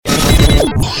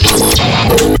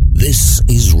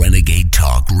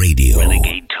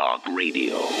Talk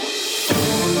Radio.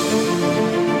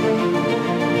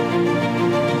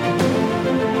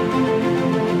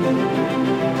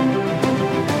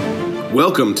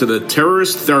 Welcome to the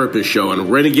Terrorist Therapist Show on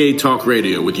Renegade Talk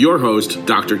Radio with your host,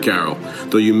 Dr. Carol.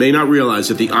 Though you may not realize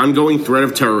that the ongoing threat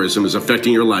of terrorism is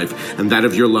affecting your life and that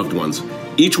of your loved ones.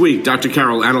 Each week, Dr.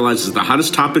 Carol analyzes the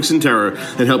hottest topics in terror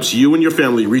and helps you and your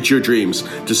family reach your dreams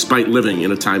despite living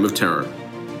in a time of terror.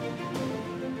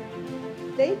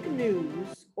 Fake news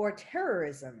or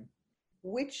terrorism,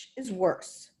 which is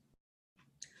worse?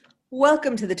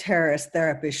 Welcome to the Terrorist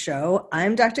Therapist Show.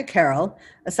 I'm Dr. Carol,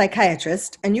 a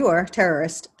psychiatrist, and your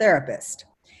terrorist therapist.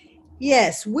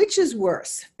 Yes, which is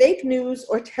worse, fake news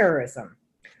or terrorism?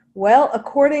 Well,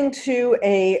 according to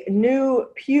a new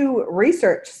Pew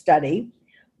Research study,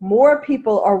 more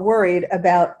people are worried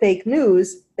about fake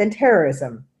news than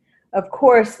terrorism. Of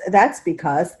course, that's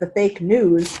because the fake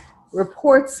news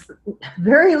reports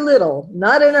very little,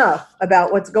 not enough,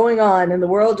 about what's going on in the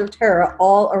world of terror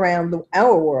all around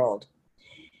our world.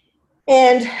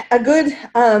 And a good,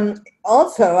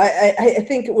 also, I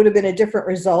think it would have been a different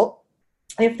result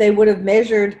if they would have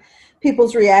measured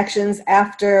people's reactions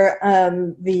after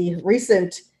the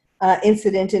recent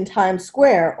incident in Times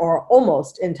Square, or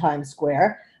almost in Times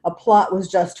Square. A plot was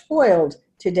just foiled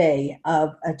today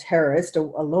of a terrorist, a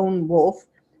lone wolf,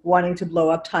 wanting to blow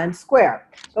up Times Square.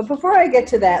 But before I get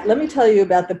to that, let me tell you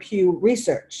about the Pew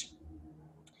Research.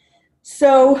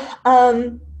 So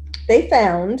they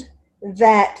found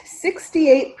that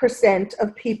 68%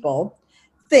 of people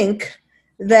think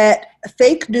that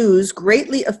fake news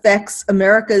greatly affects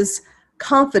America's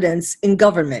confidence in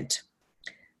government.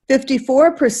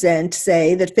 54%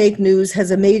 say that fake news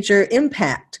has a major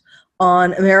impact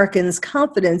on Americans'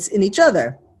 confidence in each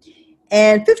other.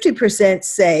 And 50%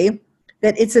 say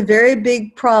that it's a very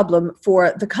big problem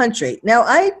for the country. Now,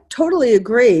 I totally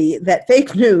agree that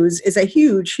fake news is a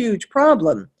huge, huge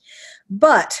problem.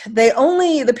 But the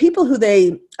people who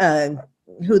they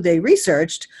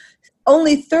researched,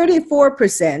 only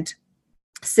 34%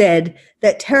 said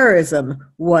that terrorism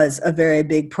was a very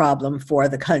big problem for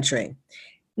the country.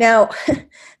 Now,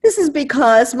 this is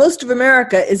because most of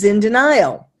America is in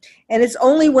denial. And it's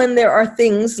only when there are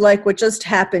things like what just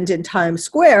happened in Times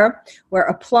Square, where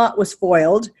a plot was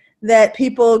foiled, that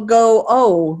people go,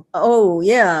 oh,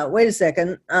 yeah, wait a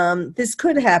second, this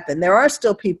could happen. There are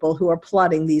still people who are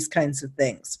plotting these kinds of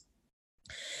things.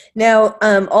 Now,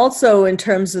 also in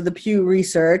terms of the Pew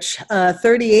Research,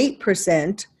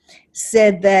 38%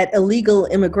 said that illegal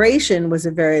immigration was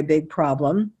a very big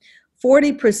problem.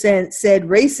 40% said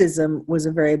racism was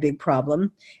a very big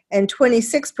problem, and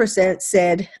 26%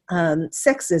 said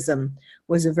sexism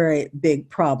was a very big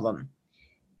problem.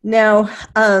 Now,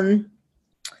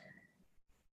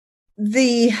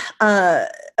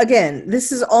 again,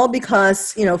 this is all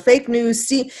because, fake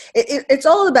news, it's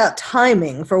all about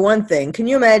timing, for one thing. Can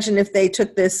you imagine if they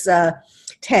took this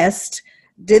test,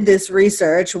 did this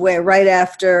research where right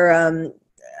after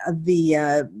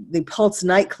the Pulse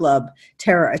nightclub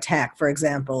terror attack, for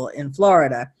example, in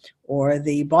Florida, or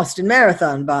the Boston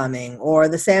Marathon bombing, or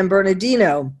the San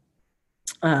Bernardino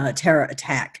terror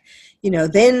attack.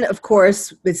 Then, of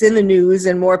course, it's in the news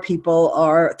and more people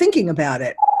are thinking about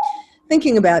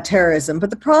terrorism. But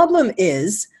the problem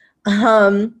is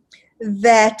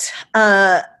that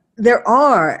there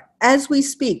are, as we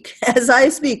speak, as I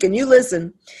speak and you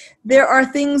listen, there are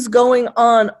things going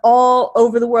on all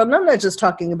over the world. And I'm not just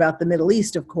talking about the Middle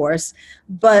East, of course,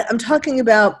 but I'm talking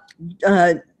about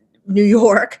New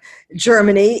York,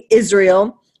 Germany,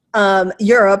 Israel,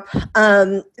 Europe.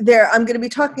 I'm going to be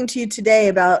talking to you today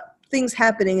about things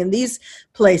happening in these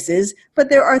places,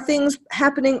 but there are things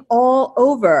happening all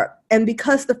over. And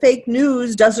because the fake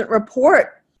news doesn't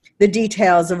report the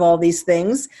details of all these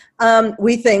things,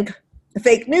 we think the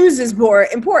fake news is more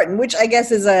important, which I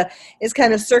guess is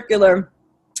kind of circular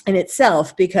in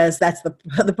itself, because that's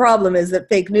the problem is that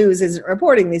fake news isn't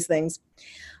reporting these things.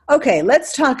 Okay,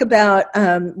 let's talk about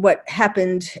what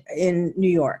happened in New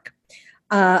York.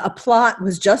 A plot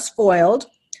was just foiled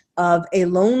of a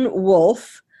lone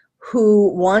wolf who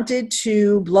wanted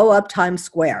to blow up Times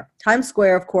Square. Times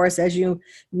Square, of course, as you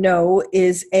know,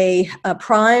 is a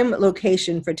prime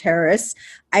location for terrorists.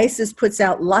 ISIS puts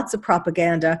out lots of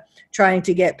propaganda trying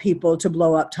to get people to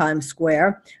blow up Times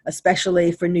Square,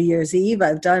 especially for New Year's Eve.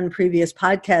 I've done previous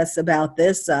podcasts about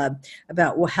this,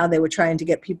 about how they were trying to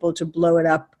get people to blow it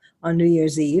up on New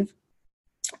Year's Eve.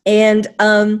 And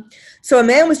so a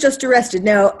man was just arrested.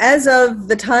 Now, as of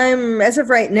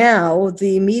right now,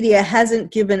 the media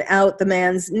hasn't given out the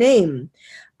man's name.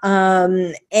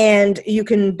 And you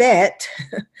can bet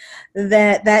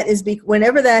that is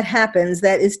whenever that happens,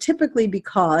 that is typically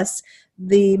because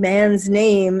the man's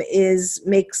name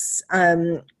makes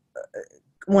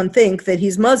one think that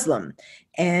he's Muslim,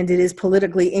 and it is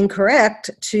politically incorrect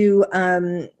to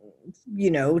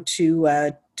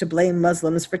blame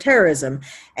Muslims for terrorism.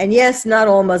 And yes, not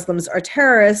all Muslims are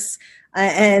terrorists,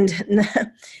 but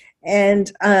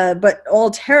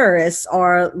all terrorists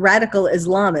are radical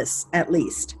Islamists, at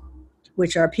least,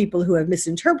 which are people who have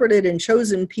misinterpreted and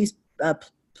chosen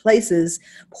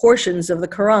portions of the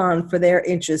Quran for their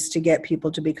interests to get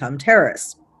people to become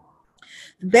terrorists.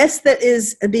 The best that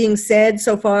is being said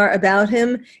so far about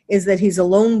him is that he's a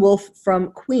lone wolf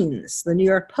from Queens. The New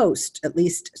York Post at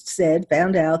least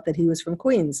found out that he was from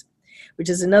Queens, which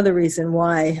is another reason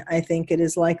why I think it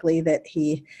is likely that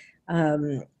he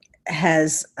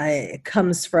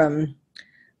comes from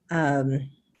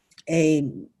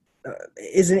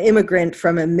is an immigrant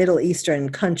from a Middle Eastern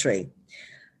country,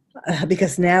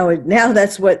 because now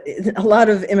that's what a lot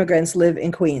of immigrants live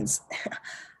in Queens.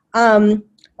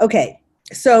 Okay,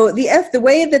 so the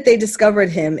way that they discovered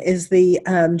him is the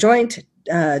Joint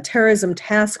Terrorism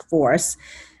Task Force,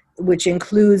 which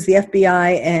includes the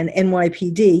FBI and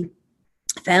NYPD,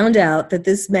 found out that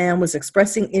this man was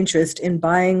expressing interest in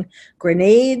buying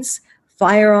grenades,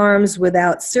 firearms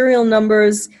without serial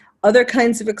numbers, other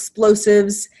kinds of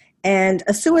explosives, and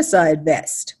a suicide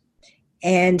vest.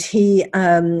 And he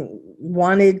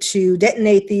wanted to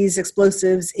detonate these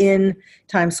explosives in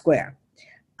Times Square.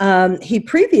 He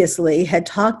previously had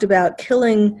talked about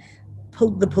killing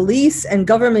the police and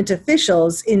government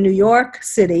officials in New York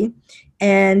City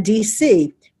and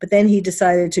DC, but then he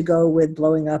decided to go with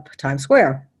blowing up Times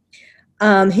Square.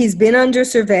 He's been under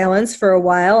surveillance for a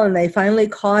while, and they finally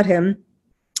caught him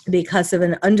because of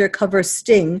an undercover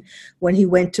sting when he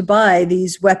went to buy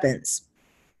these weapons.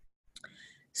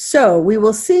 So we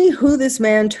will see who this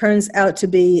man turns out to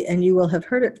be, and you will have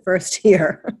heard it first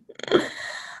here.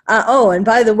 And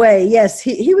by the way, yes,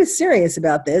 he was serious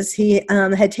about this. He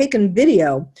had taken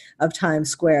video of Times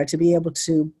Square to be able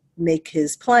to make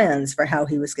his plans for how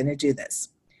he was going to do this.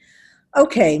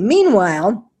 Okay,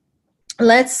 meanwhile,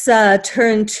 let's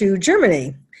turn to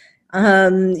Germany.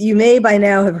 You may by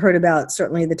now have heard about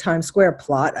certainly the Times Square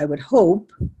plot, I would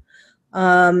hope,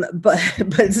 but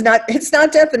it's not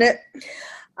definite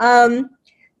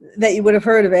that you would have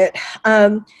heard of it.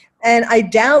 And I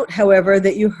doubt, however,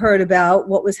 that you heard about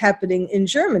what was happening in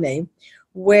Germany,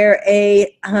 where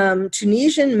a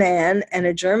Tunisian man and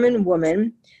a German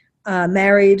woman,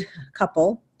 married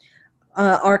couple,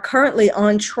 are currently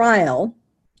on trial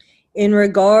in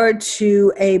regard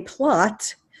to a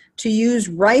plot to use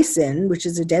ricin, which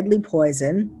is a deadly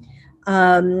poison,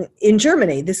 in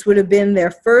Germany. This would have been their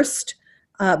first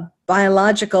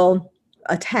biological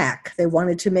attack. They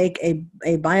wanted to make a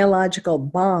biological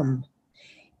bomb.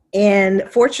 And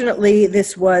fortunately,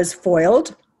 this was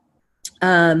foiled.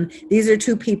 These are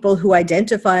two people who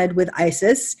identified with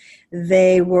ISIS.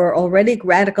 They were already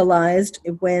radicalized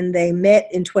when they met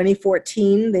in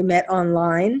 2014. They met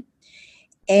online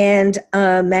and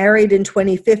married in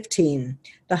 2015.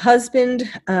 The husband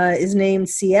is named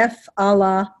Sief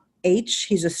Allah H.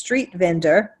 He's a street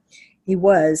vendor. He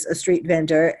was a street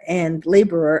vendor and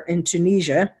laborer in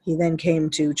Tunisia. He then came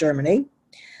to Germany.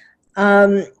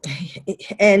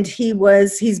 And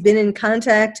he's been in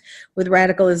contact with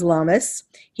radical Islamists.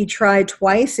 He tried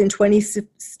twice in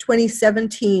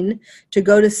 2017 to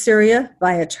go to Syria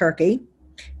via Turkey,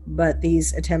 but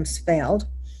these attempts failed.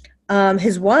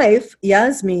 His wife,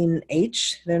 Yasmin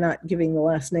H., they're not giving the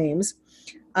last names,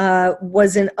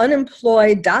 was an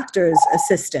unemployed doctor's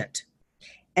assistant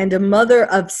and a mother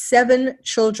of 7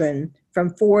 children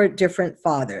from 4 different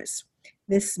fathers.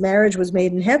 This marriage was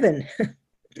made in heaven.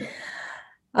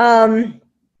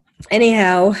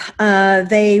 Anyhow,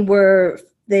 they were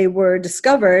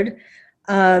discovered.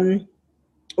 Well,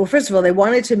 first of all, they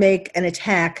wanted to make an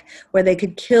attack where they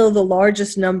could kill the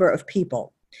largest number of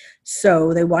people.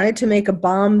 So they wanted to make a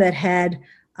bomb that had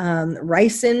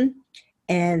ricin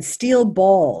and steel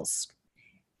balls.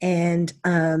 And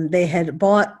they had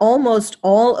bought almost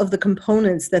all of the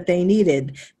components that they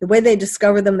needed. The way they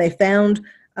discovered them, they found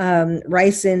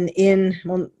ricin in,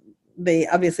 well, they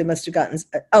obviously must have gotten,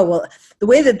 the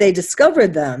way that they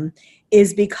discovered them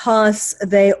is because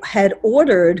they had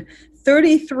ordered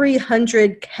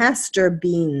 3,300 castor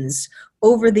beans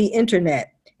over the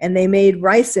internet, and they made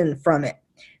ricin from it.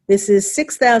 This is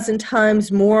 6,000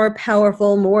 times more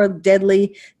powerful, more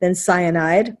deadly than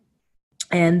cyanide,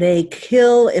 and they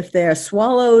kill if they're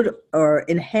swallowed or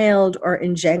inhaled or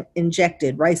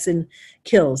injected. Ricin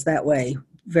kills that way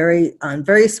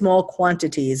very small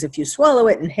quantities. If you swallow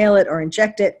it, inhale it, or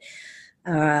inject it,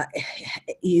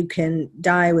 you can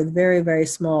die with very, very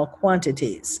small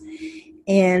quantities.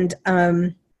 And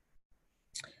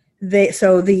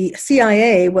the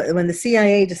CIA, when the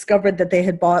CIA discovered that they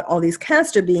had bought all these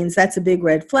castor beans, that's a big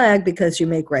red flag because you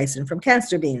make ricin from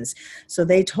castor beans. So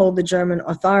they told the German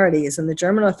authorities, and the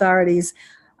German authorities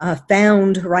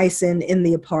found ricin in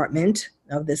the apartment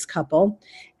of this couple,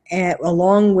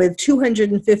 along with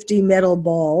 250 metal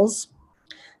balls,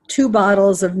 2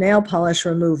 bottles of nail polish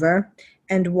remover,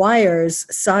 and wires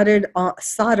soldered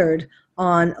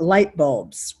on light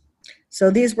bulbs. So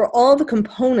these were all the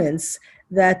components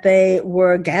that they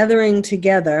were gathering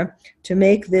together to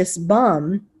make this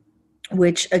bomb,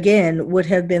 which again would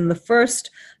have been the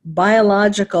first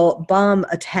biological bomb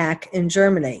attack in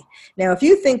Germany. Now, if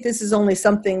you think this is only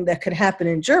something that could happen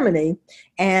in Germany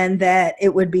and that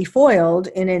it would be foiled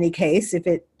in any case if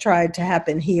it tried to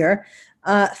happen here,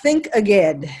 think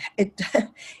again.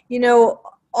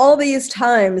 All these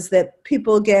times that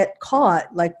people get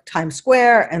caught, like Times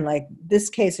Square and like this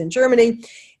case in Germany,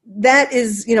 that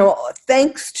is,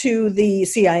 thanks to the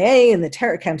CIA and the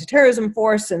counterterrorism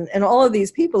force and all of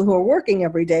these people who are working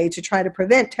every day to try to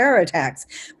prevent terror attacks.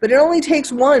 But it only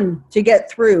takes one to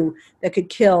get through that could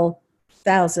kill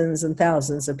thousands and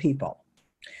thousands of people.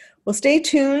 Well, stay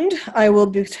tuned. I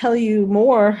will tell you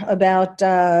more about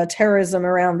terrorism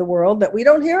around the world that we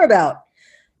don't hear about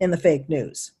in the fake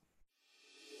news.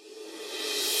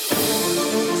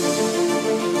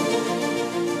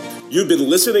 You've been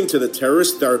listening to the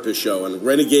Terrorist Therapist Show on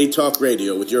Renegade Talk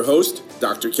Radio with your host,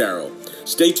 Dr. Carol.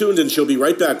 Stay tuned and she'll be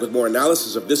right back with more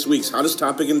analysis of this week's hottest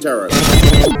topic in terrorism.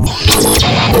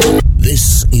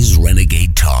 This is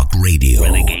Renegade Talk Radio.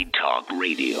 Renegade Talk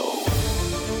Radio.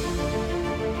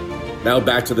 Now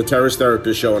back to the Terrorist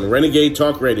Therapist Show on Renegade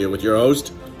Talk Radio with your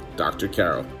host, Dr.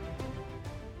 Carol.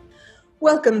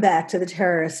 Welcome back to the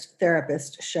Terrorist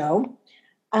Therapist Show.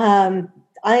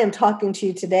 I am talking to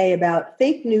you today about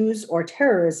fake news or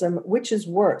terrorism, which is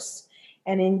worse.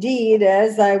 And indeed,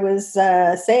 as I was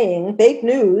saying, fake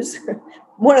news,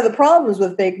 one of the problems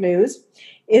with fake news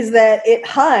is that it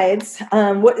hides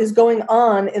what is going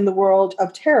on in the world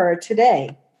of terror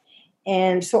today.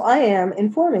 And so I am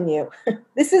informing you.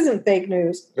 This isn't fake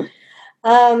news. We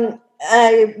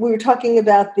were talking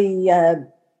about the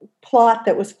plot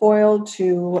that was foiled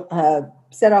to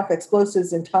set off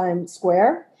explosives in Times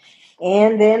Square.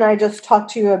 And then I just talked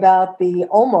to you about the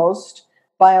almost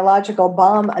biological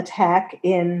bomb attack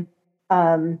in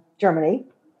Germany.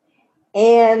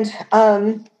 And,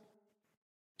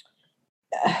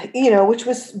 which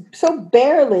was so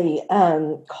barely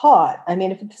caught. I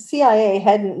mean, if the CIA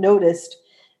hadn't noticed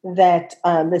that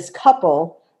this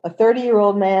couple, a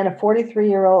 30-year-old man, a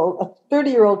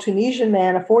 30-year-old Tunisian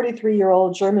man, a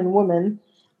 43-year-old German woman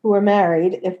who were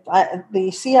married, if the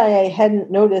CIA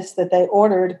hadn't noticed that they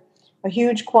ordered a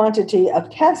huge quantity of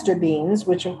castor beans,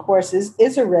 which of course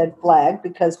is a red flag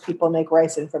because people make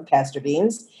ricin from castor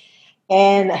beans,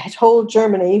 and I told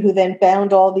Germany, who then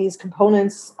found all these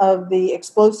components of the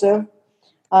explosive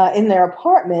in their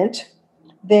apartment,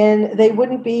 then they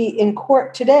wouldn't be in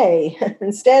court today.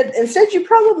 Instead, you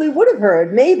probably would have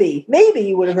heard, maybe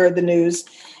you would have heard the news,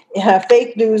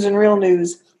 fake news and real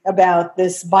news about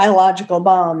this biological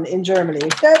bomb in Germany.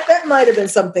 That might have been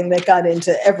something that got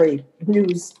into every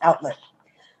news outlet.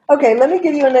 Okay, let me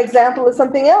give you an example of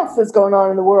something else that's going on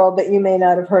in the world that you may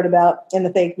not have heard about in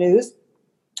the fake news.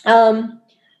 In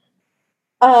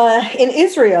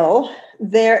Israel,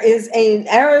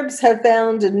 Arabs have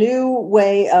found a new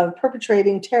way of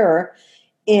perpetrating terror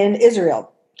in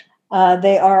Israel.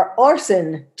 They are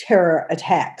arson terror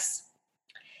attacks.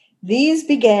 These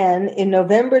began in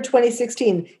November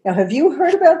 2016. Now, have you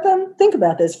heard about them? Think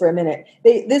about this for a minute.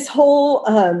 This whole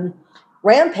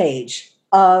rampage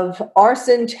of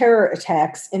arson terror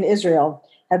attacks in Israel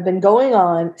have been going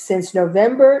on since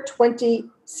November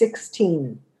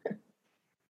 2016.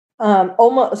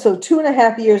 Almost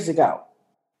 2.5 years ago.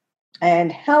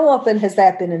 And how often has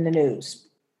that been in the news?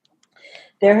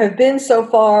 There have been so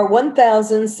far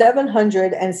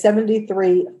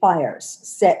 1,773 fires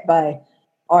set by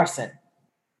arson.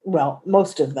 Well,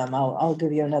 most of them, I'll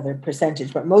give you another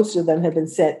percentage, but most of them have been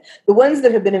set. The ones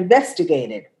that have been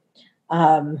investigated,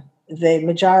 the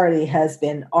majority has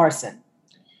been arson.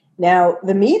 Now,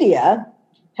 the media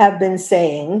have been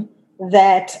saying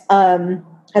that,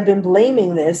 have been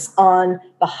blaming this on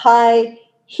the high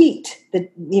heat,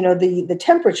 the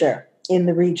temperature in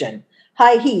the region,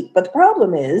 high heat. But the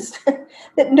problem is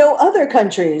that no other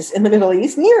countries in the Middle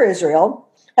East near Israel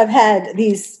have had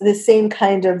this same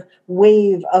kind of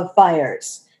wave of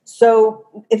fires.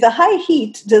 So if the high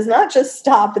heat does not just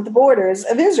stop at the borders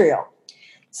of Israel.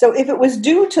 So if it was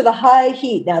due to the high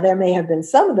heat, now there may have been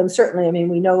some of them, certainly. I mean,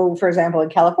 we know, for example, in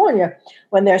California,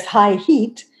 when there's high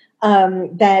heat,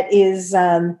 that is,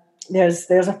 there's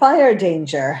a fire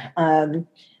danger.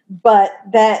 But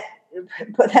that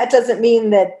doesn't mean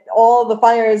that all the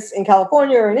fires in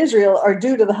California or in Israel are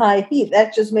due to the high heat.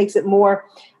 That just makes it more,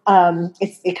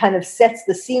 it kind of sets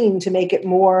the scene to make it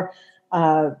more,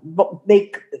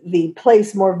 make the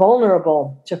place more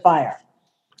vulnerable to fire.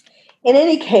 In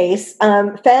any case,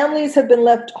 families have been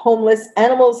left homeless,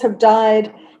 animals have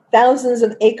died, thousands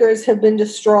of acres have been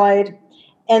destroyed.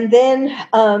 And then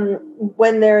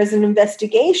when there is an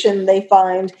investigation, they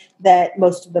find that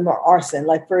most of them are arson.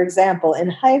 Like, for example,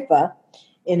 in Haifa,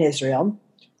 in Israel,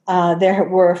 there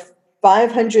were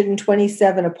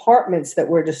 527 apartments that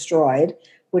were destroyed,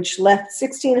 which left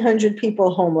 1,600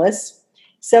 people homeless.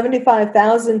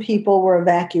 75,000 people were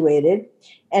evacuated.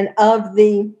 And of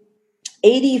the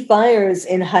 80 fires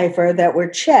in Haifa that were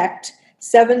checked,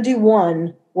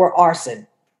 71 were arson.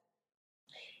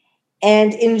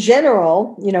 And in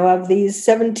general, of these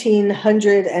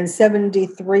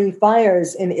 1,773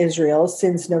 fires in Israel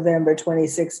since November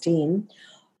 2016,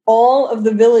 all of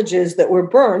the villages that were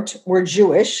burnt were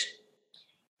Jewish,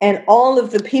 and all of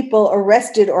the people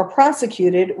arrested or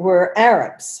prosecuted were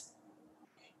Arabs.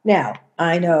 Now,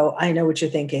 I know what you're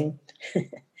thinking.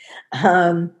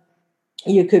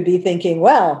 You could be thinking,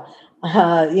 well,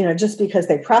 just because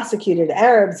they prosecuted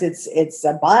Arabs, it's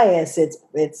a bias, it's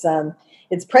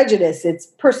prejudice, it's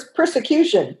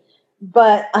persecution.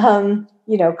 But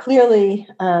clearly,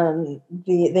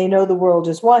 they know the world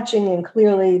is watching, and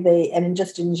clearly and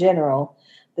just in general,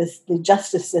 the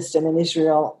justice system in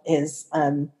Israel is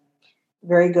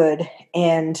very good,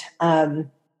 and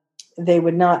they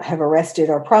would not have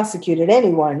arrested or prosecuted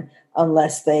anyone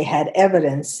unless they had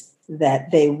evidence that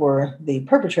they were the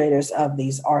perpetrators of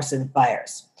these arson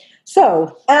fires.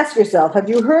 So ask yourself, have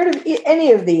you heard of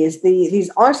any of these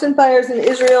arson fires in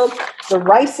Israel, the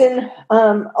Ricin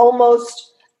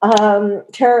almost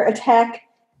terror attack,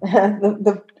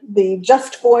 the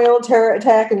Just Foil terror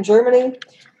attack in Germany?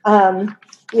 All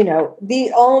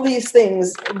these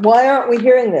things, why aren't we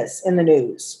hearing this in the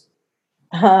news?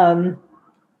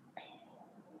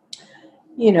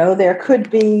 There could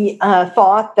be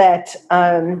thought that,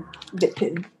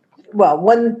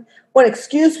 one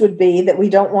excuse would be that we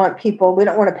don't want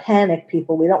to panic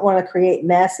people, we don't want to create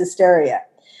mass hysteria.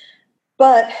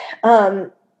 But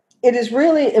it is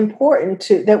really important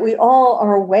that we all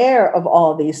are aware of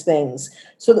all these things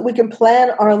so that we can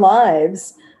plan our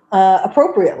lives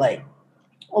appropriately.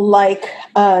 Like,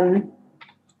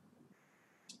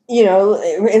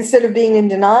 instead of being in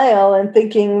denial and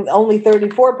thinking only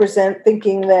 34%,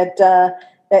 thinking that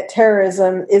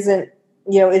terrorism is a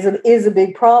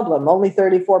big problem, only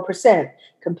 34%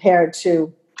 compared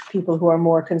to people who are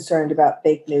more concerned about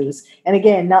fake news. And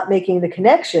again, not making the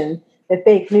connection that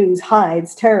fake news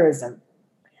hides terrorism.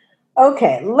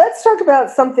 Okay, let's talk about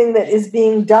something that is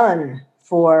being done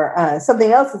for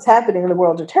something else that's happening in the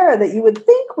world of terror that you would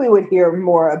think we would hear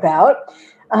more about.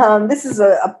 This is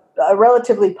a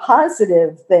relatively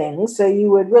positive thing, so you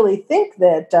would really think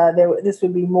that this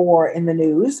would be more in the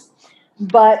news,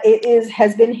 but it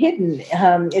has been hidden.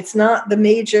 It's not the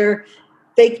major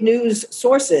fake news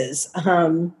sources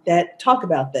that talk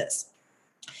about this.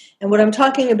 And what I'm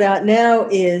talking about now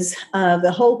is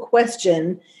the whole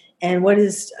question and what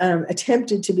is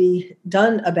attempted to be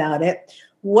done about it.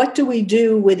 What do we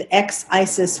do with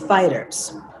ex-ISIS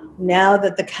fighters now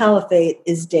that the caliphate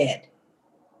is dead?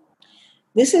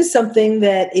 This is something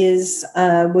that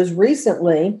was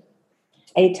recently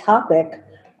a topic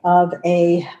of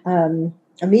a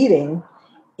meeting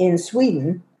in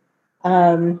Sweden,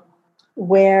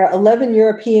 where 11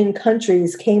 European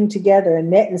countries came together and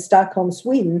met in Stockholm,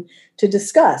 Sweden, to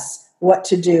discuss what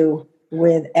to do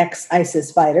with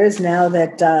ex-ISIS fighters now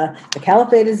that the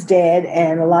caliphate is dead,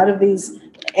 and a lot of these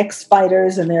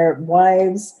ex-fighters and their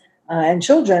wives and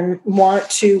children want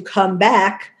to come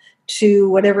back to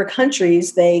whatever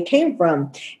countries they came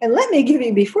from. And let me give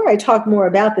you, before I talk more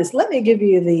about this, let me give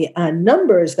you the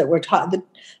numbers that we're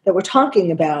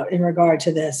talking about in regard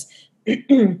to this.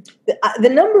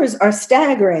 The numbers are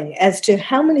staggering as to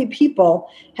how many people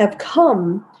have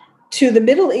come to the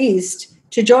Middle East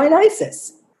to join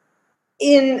ISIS.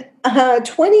 In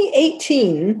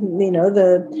 2018,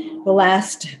 the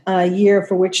last year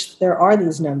for which there are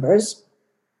these numbers,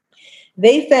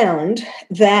 they found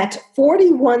that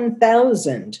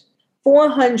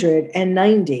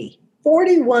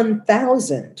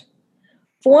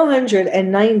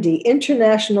 41,490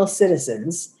 international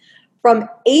citizens from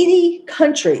 80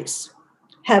 countries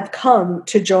have come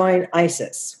to join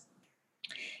ISIS.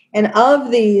 And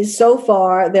of these, so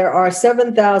far, there are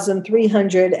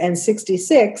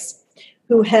 7,366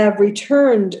 who have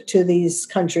returned to these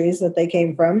countries that they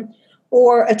came from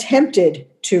or attempted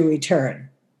to return.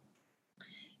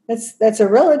 That's a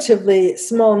relatively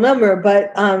small number,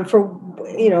 but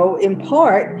in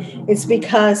part, it's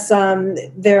because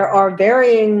there are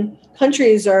varying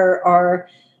countries are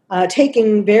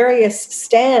taking various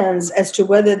stands as to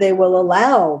whether they will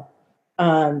allow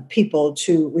people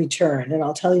to return, and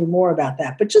I'll tell you more about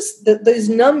that. But just those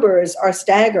numbers are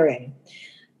staggering,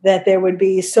 that there would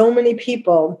be so many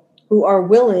people who are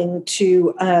willing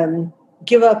to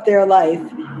give up their life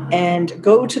and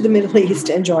go to the Middle East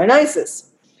and join ISIS.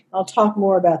 I'll talk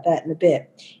more about that in a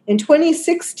bit. In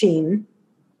 2016,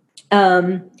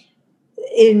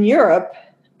 in Europe,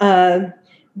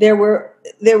 there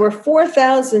were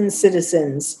 4,000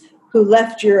 citizens who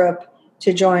left Europe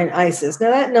to join ISIS.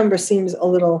 Now, that number seems a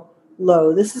little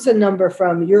low. This is a number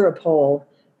from Europol.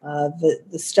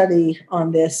 The study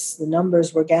on this, the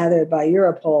numbers were gathered by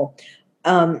Europol.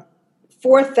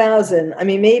 4,000,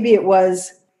 maybe it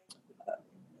was,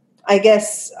 I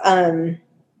guess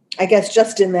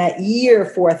just in that year,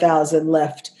 4,000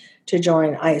 left to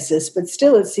join ISIS, but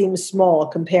still it seems small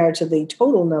compared to the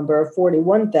total number of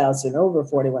 41,000, over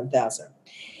 41,000.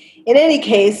 In any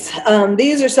case,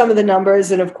 these are some of the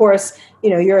numbers, and of course,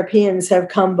 Europeans have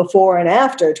come before and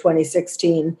after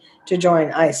 2016 to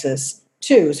join ISIS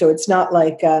too. So it's not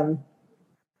like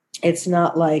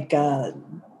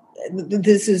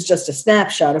this is just a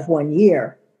snapshot of 1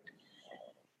 year.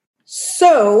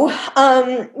 So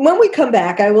when we come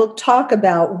back, I will talk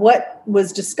about what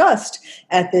was discussed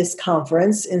at this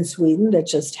conference in Sweden that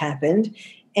just happened.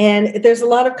 And there's a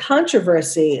lot of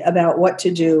controversy about what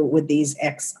to do with these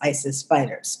ex-ISIS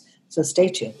fighters. So stay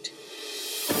tuned.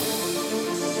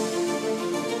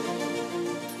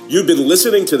 You've been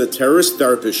listening to the Terrorist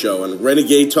Therapist Show on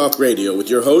Renegade Talk Radio with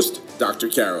your host, Dr.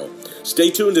 Carol. Stay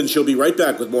tuned and she'll be right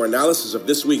back with more analysis of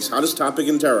this week's hottest topic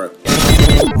in terror.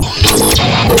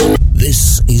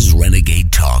 This is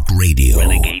Renegade Talk Radio.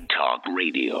 Renegade Talk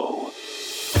Radio.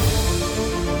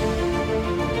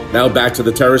 Now back to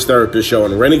the Terrorist Therapist Show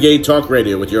on Renegade Talk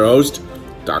Radio with your host,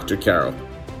 Dr. Carol.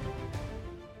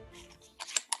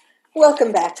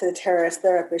 Welcome back to the Terrorist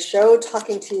Therapist Show,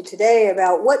 talking to you today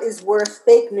about what is worse,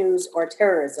 fake news or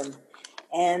terrorism.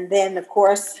 And then, of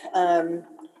course, the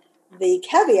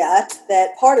caveat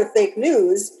that part of fake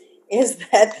news is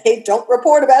that they don't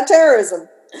report about terrorism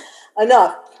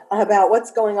enough, about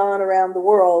what's going on around the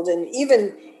world, and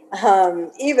even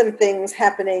things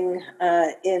happening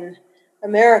in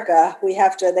America.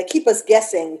 They keep us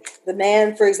guessing. The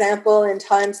man, for example, in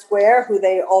Times Square, who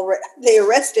they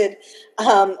arrested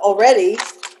already,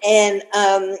 and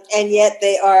yet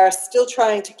they are still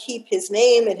trying to keep his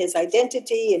name and his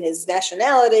identity and his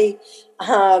nationality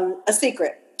a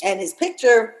secret. And his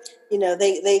picture,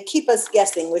 they keep us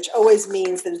guessing, which always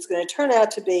means that it's going to turn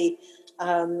out to be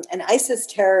an ISIS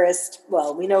terrorist.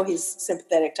 Well, we know he's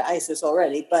sympathetic to ISIS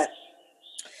already, but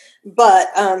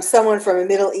someone from a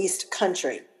Middle East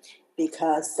country,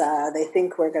 because they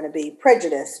think we're going to be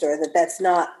prejudiced, or that's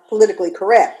not politically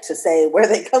correct to say where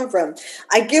they come from.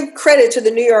 I give credit to the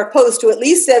New York Post, who at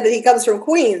least said that he comes from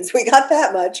Queens. We got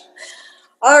that much.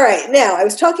 All right. Now, I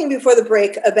was talking before the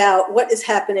break about what is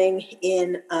happening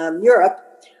in Europe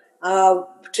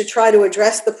to try to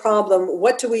address the problem.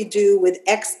 What do we do with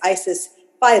ex-ISIS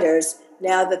fighters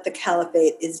now that the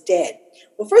caliphate is dead?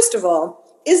 Well, first of all,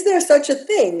 is there such a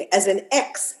thing as an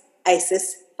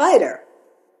ex-ISIS fighter?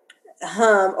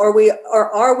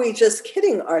 Or are we just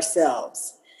kidding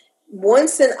ourselves?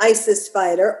 Once an ISIS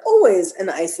fighter, always an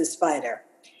ISIS fighter,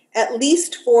 at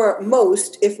least for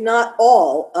most, if not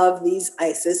all, of these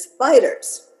ISIS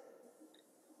fighters.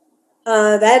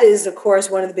 That is, of course,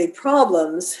 one of the big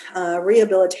problems.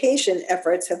 Rehabilitation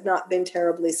efforts have not been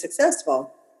terribly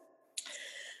successful.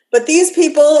 But these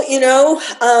people,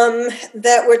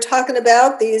 that we're talking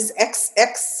about, these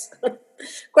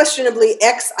questionably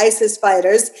ex-ISIS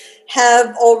fighters,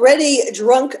 have already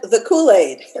drunk the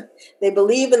Kool-Aid. They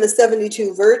believe in the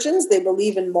 72 virgins. They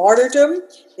believe in martyrdom.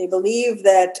 They believe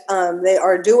that they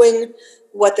are doing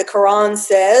what the Quran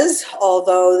says,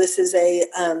 although this is a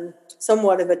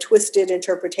somewhat of a twisted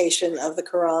interpretation of the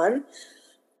Quran,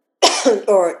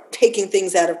 or taking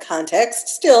things out of context.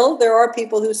 Still, there are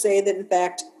people who say that, in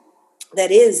fact, that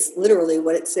is literally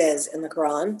what it says in the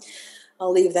Quran.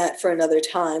 I'll leave that for another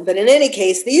time. But in any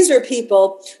case, these are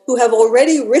people who have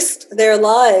already risked their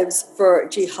lives for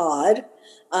jihad.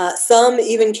 Some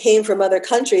even came from other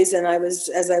countries, and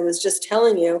as I was just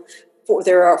telling you,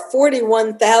 there are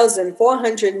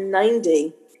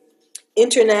 41,490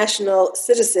 international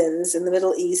citizens in the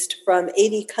Middle East from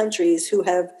 80 countries who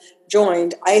have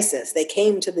joined ISIS. They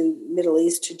came to the Middle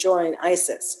East to join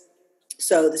ISIS.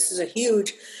 So this is a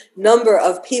huge number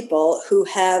of people who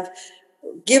have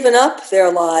given up their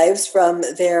lives from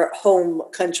their home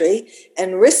country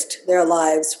and risked their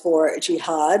lives for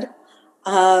jihad.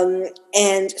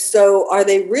 And so are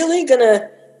they really going to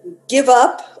give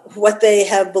up what they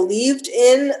have believed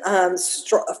in,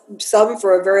 some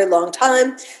for a very long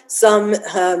time, some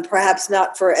perhaps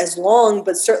not for as long,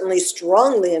 but certainly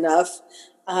strongly enough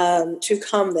to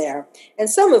come there. And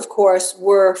some, of course,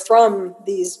 were from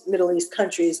these Middle East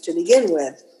countries to begin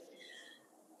with.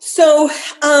 So,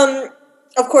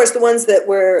 of course, the ones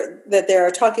that they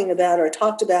are talking about or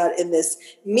talked about in this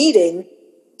meeting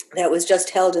that was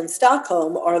just held in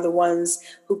Stockholm are the ones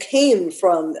who came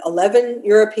from 11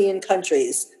 European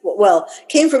countries. Well,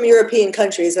 came from European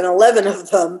countries, and 11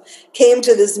 of them came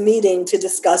to this meeting to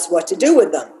discuss what to do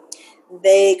with them.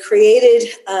 They created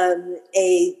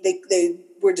they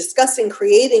were discussing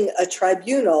creating a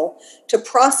tribunal to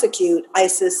prosecute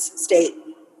ISIS state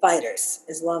fighters,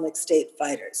 Islamic State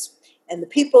fighters. And the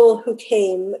people who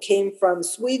came from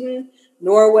Sweden,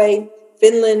 Norway,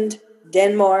 Finland,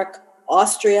 Denmark,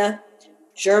 Austria,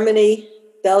 Germany,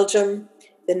 Belgium,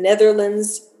 the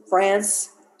Netherlands, France,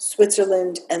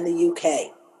 Switzerland, and the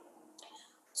UK.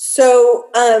 So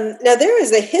now there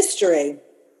is a history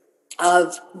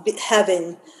of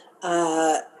having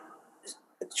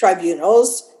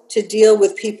tribunals to deal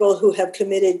with people who have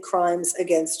committed crimes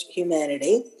against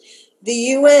humanity. The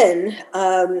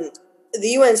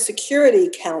UN Security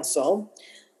Council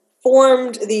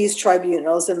formed these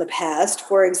tribunals in the past.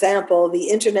 For example, the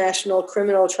International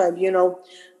Criminal Tribunal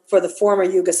for the former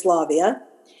Yugoslavia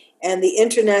and the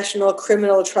International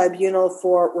Criminal Tribunal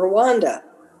for Rwanda.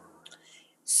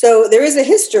 So there is a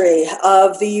history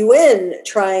of the UN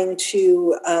trying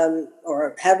to,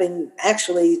 or having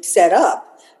actually set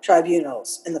up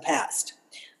tribunals in the past.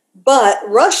 But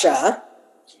Russia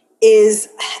is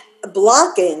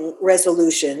blocking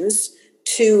resolutions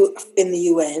in the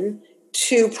UN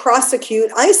to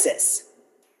prosecute ISIS,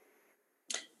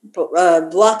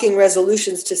 blocking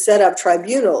resolutions to set up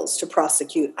tribunals to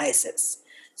prosecute ISIS.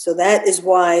 So that is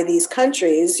why these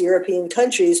countries, European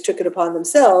countries, took it upon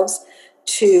themselves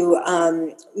to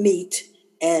meet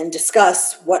and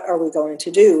discuss what are we going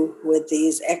to do with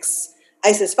these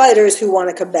ex-ISIS fighters who want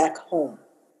to come back home.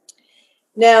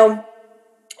 Now,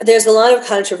 there's a lot of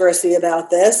controversy about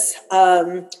this,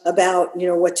 about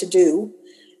what to do.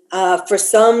 For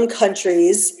some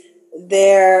countries,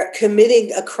 their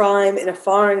committing a crime in a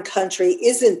foreign country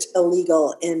isn't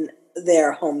illegal in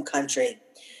their home country.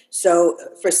 So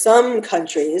for some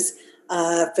countries,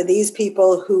 for these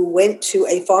people who went to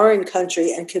a foreign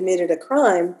country and committed a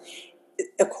crime,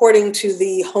 according to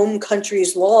the home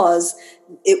country's laws,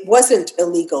 it wasn't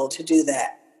illegal to do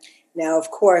that. Now,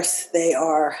 of course, they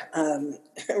are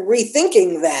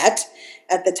rethinking that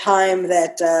at the time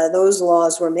that those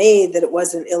laws were made, that it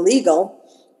wasn't illegal,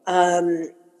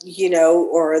 or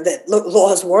that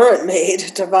laws weren't made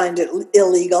to find it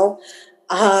illegal.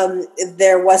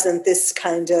 There wasn't this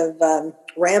kind of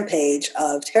rampage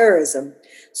of terrorism.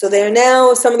 So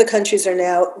some of the countries are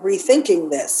now rethinking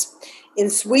this. In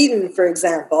Sweden, for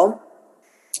example,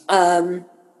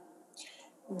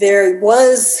 there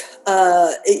was,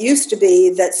 it used to be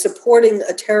that supporting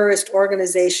a terrorist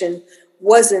organization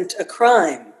wasn't a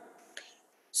crime.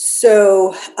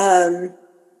 So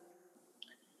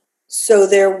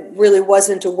there really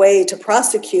wasn't a way to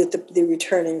prosecute the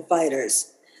returning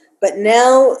fighters. But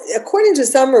now, according to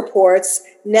some reports,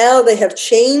 now they have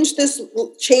changed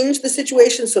the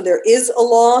situation. So there is a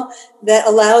law that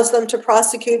allows them to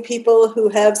prosecute people who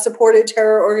have supported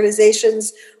terror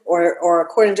organizations, or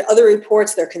according to other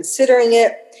reports, they're considering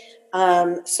it.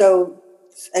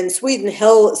 And Sweden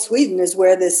is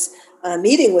where this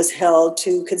meeting was held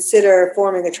to consider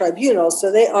forming a tribunal.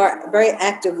 So they are very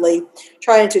actively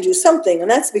trying to do something.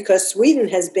 And that's because Sweden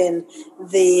has been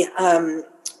the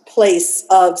place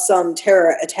of some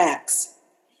terror attacks.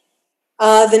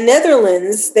 The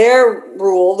Netherlands, their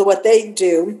rule, what they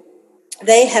do,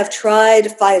 they have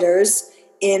tried fighters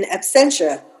in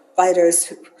absentia,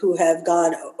 fighters who have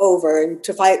gone over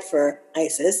to fight for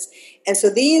ISIS. And so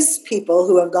these people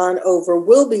who have gone over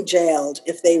will be jailed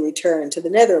if they return to the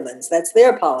Netherlands. That's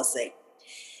their policy.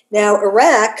 Now,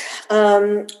 Iraq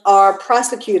are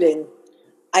prosecuting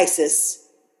ISIS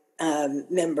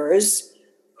members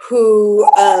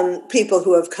people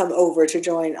who have come over to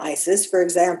join ISIS. For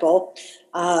example,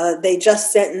 they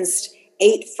just sentenced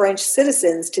 8 French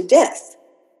citizens to death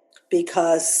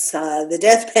because the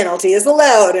death penalty is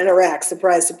allowed in Iraq.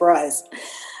 Surprise, surprise.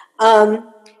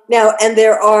 Now, and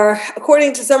there are,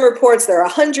 according to some reports, there are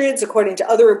hundreds. According to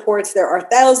other reports, there are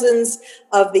thousands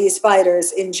of these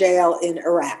fighters in jail in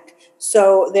Iraq.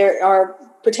 So there are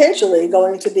potentially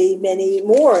going to be many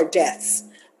more deaths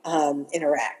in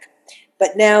Iraq.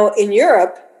 But now in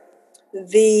Europe,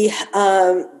 the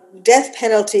death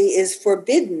penalty is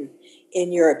forbidden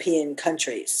in European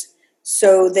countries.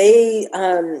 So they,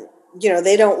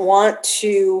 they don't want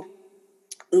to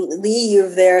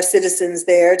leave their citizens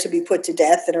there to be put to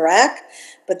death in Iraq.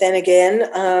 But then again,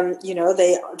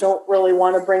 they don't really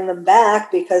want to bring them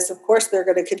back because, of course, they're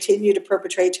going to continue to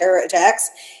perpetrate terror attacks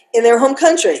in their home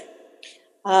country.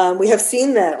 We have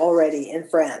seen that already in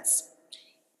France.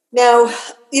 Now,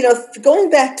 going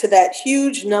back to that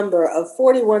huge number of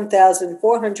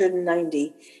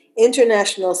 41,490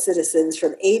 international citizens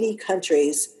from 80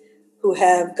 countries who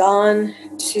have gone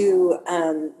to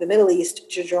the Middle East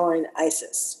to join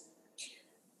ISIS.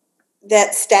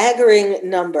 That staggering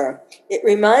number, it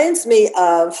reminds me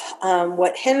of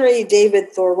what Henry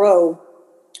David Thoreau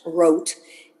wrote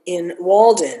in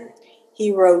Walden.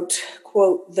 He wrote,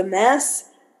 quote, "The mass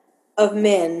of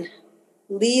men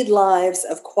lead lives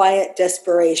of quiet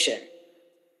desperation."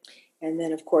 And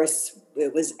then, of course,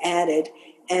 it was added,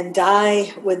 "and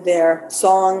die with their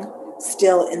song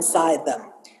still inside them,"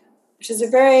 which is a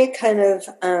very kind of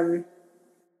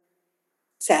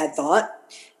sad thought.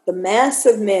 The mass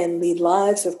of men lead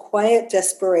lives of quiet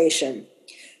desperation.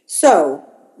 So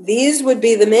these would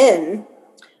be the men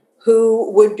who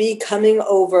would be coming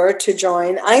over to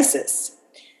join ISIS,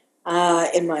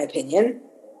 in my opinion,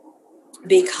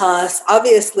 because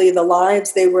obviously the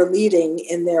lives they were leading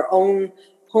in their own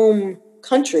home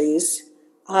countries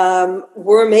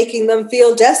were making them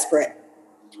feel desperate.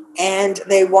 And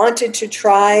they wanted to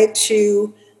try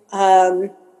to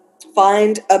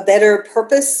find a better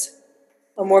purpose,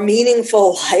 a more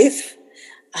meaningful life.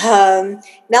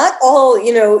 Not all,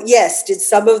 yes, did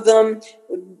some of them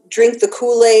drink the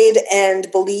Kool-Aid and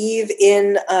believe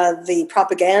in the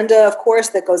propaganda, of course,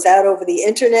 that goes out over the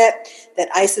internet, that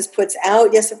ISIS puts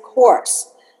out? Yes, of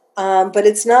course. But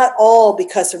it's not all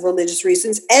because of religious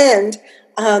reasons. And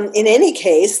in any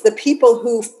case, the people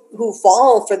who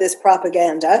fall for this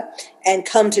propaganda and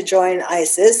come to join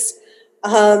ISIS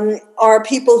are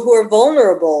people who are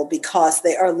vulnerable because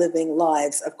they are living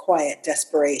lives of quiet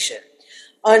desperation,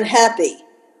 unhappy,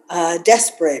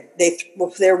 desperate.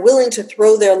 They're willing to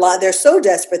throw their lives. They're so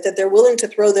desperate that they're willing to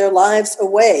throw their lives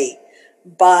away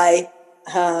by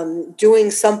doing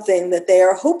something that they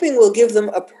are hoping will give them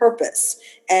a purpose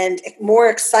and more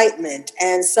excitement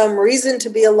and some reason to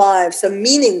be alive, some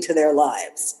meaning to their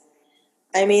lives.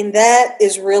 I mean, that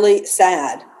is really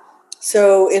sad.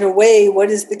 So in a way, what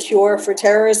is the cure for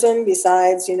terrorism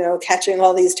besides, catching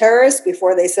all these terrorists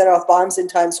before they set off bombs in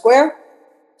Times Square?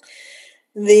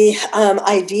 The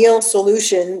ideal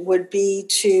solution would be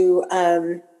to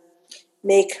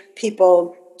make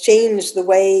people change the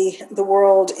way the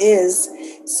world is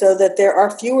so that there are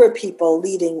fewer people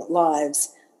leading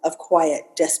lives of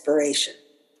quiet desperation.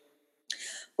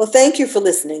 Well, thank you for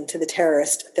listening to the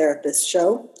Terrorist Therapist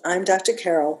Show. I'm Dr.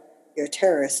 Carol, your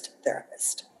terrorist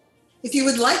therapist. If you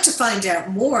would like to find out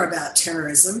more about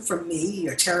terrorism from me,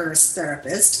 your terrorist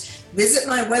therapist, visit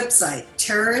my website,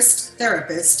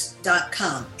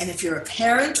 terroristtherapist.com. And if you're a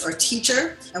parent or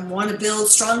teacher and want to build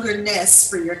stronger nests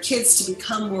for your kids to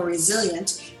become more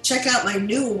resilient, check out my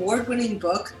new award-winning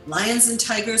book, Lions and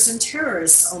Tigers and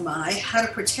Terrorists, Oh My, How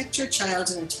to Protect Your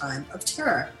Child in a Time of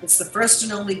Terror. It's the first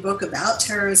and only book about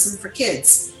terrorism for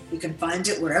kids. You can find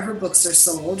it wherever books are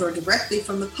sold or directly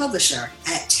from the publisher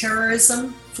at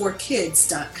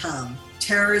terrorismforkids.com.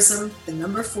 Terrorism,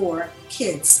 4,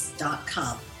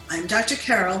 kids.com. I'm Dr.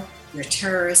 Carol, your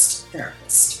terrorist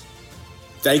therapist.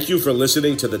 Thank you for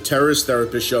listening to the Terrorist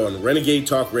Therapist Show on Renegade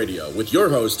Talk Radio with your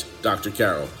host, Dr.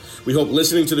 Carol. We hope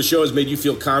listening to the show has made you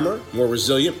feel calmer, more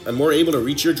resilient, and more able to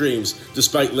reach your dreams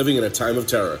despite living in a time of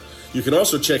terror. You can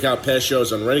also check out past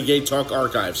shows on Renegade Talk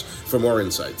Archives for more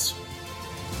insights.